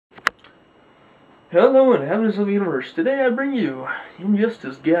Hello, inhabitants of the universe. Today I bring you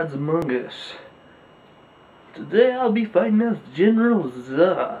Injustice Gods Among Us. Today I'll be fighting as General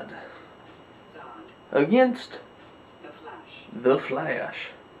Zod against the Flash.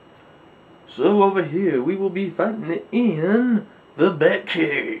 So over here we will be fighting in the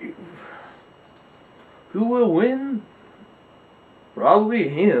Batcave. Who will win? Probably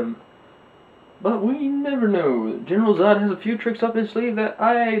him. But we never know. General Zod has a few tricks up his sleeve that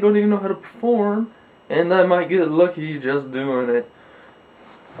I don't even know how to perform. And I might get lucky just doing it.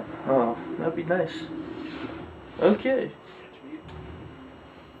 Oh, that'd be nice. Okay.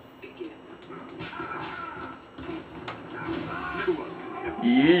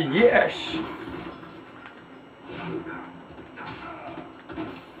 Yes!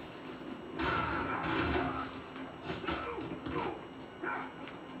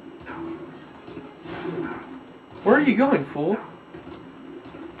 Where are you going, fool?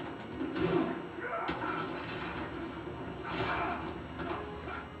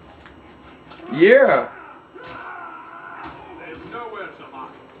 Yeah! There's nowhere to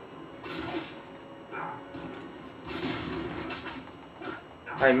hide.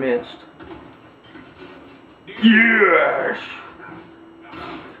 I missed. Yes!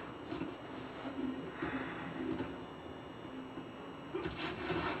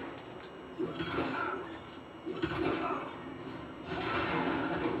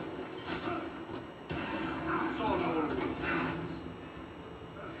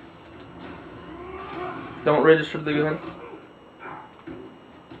 Don't register the gun.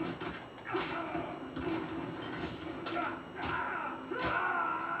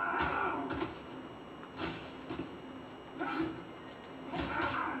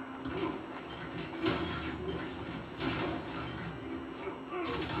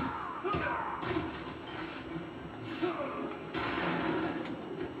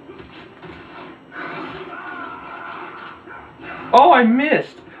 Oh, I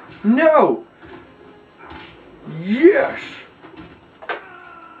missed! No! Yes!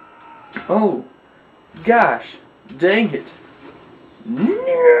 Oh, gosh, dang it.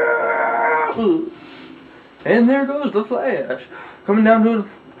 No! And there goes the Flash. Coming down to an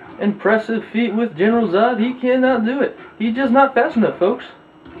impressive feat with General Zod. He cannot do it. He's just not fast enough, folks.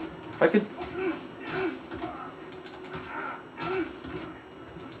 I could...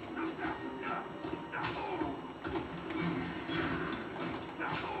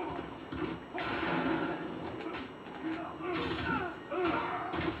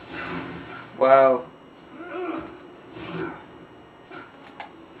 Wow.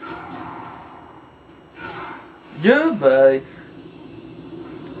 Goodbye.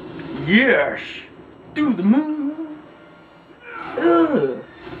 Yes. Do the move. Ugh.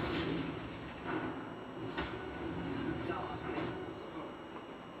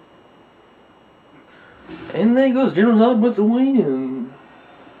 And there goes General Zod with the win.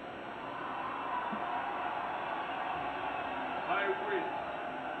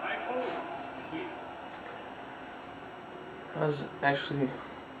 Actually,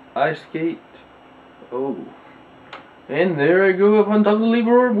 I skate. Oh. And there I go up on top of the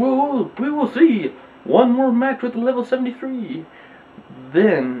leaderboard. We will see. One more match with level 73.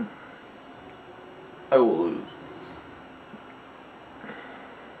 Then I will lose.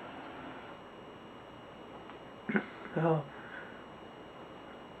 Oh.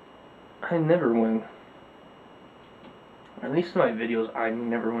 I never win. At least in my videos, I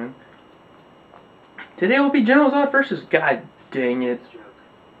never win. Today will be General Zod versus, god dang it,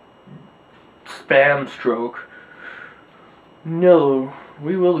 Deathstroke. No,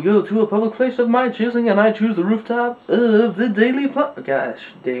 we will go to a public place of my choosing, and I choose the rooftop of the Daily Plot. Gosh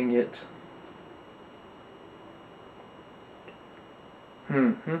dang it.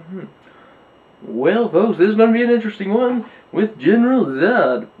 Well, folks, this is going to be an interesting one with General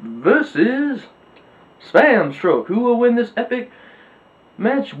Zod versus Deathstroke. Who will win this epic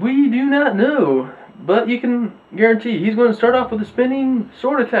match? We do not know. But you can guarantee he's going to start off with a spinning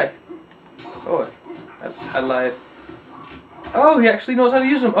sword attack. Oh, I lied. Oh, he actually knows how to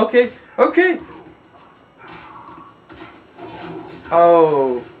use them. Okay, okay.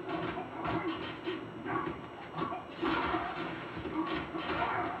 Oh.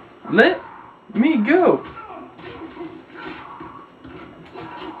 Let me go.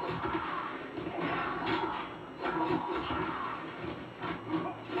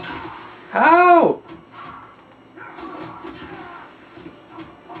 How?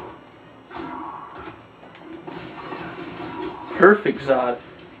 Perfect, Zod.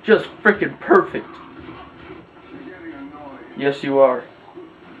 Just freaking perfect. Yes, you are.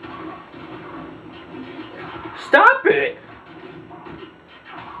 Stop it!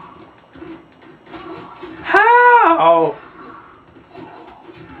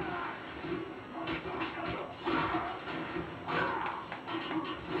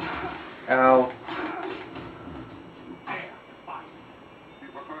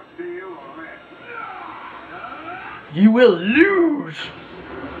 You will lose!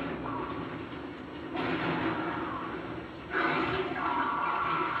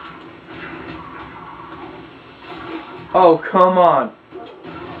 Oh, come on.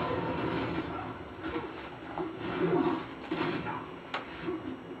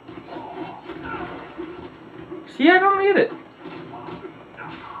 See, I don't need it.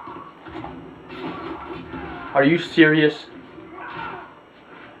 Are you serious?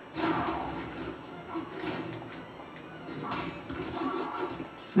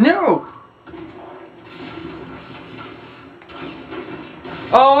 No!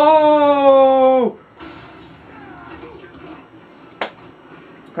 Oh!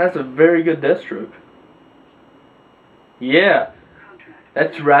 That's a very good Deathstroke. Yeah,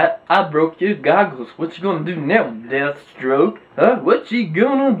 that's right. I broke your goggles. What you gonna do now, Deathstroke? Huh? What you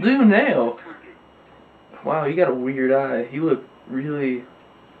gonna do now? Wow, you got a weird eye. You look really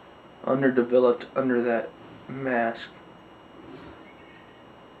underdeveloped under that mask.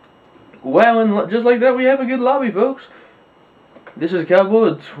 Wow, and just like that, we have a good lobby, folks. This is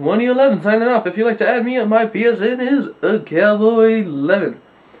Cowboy 2011 signing off. If you'd like to add me, my PSN is a Cowboy11.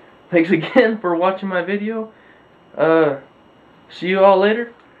 Thanks again for watching my video. See you all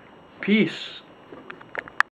later. Peace.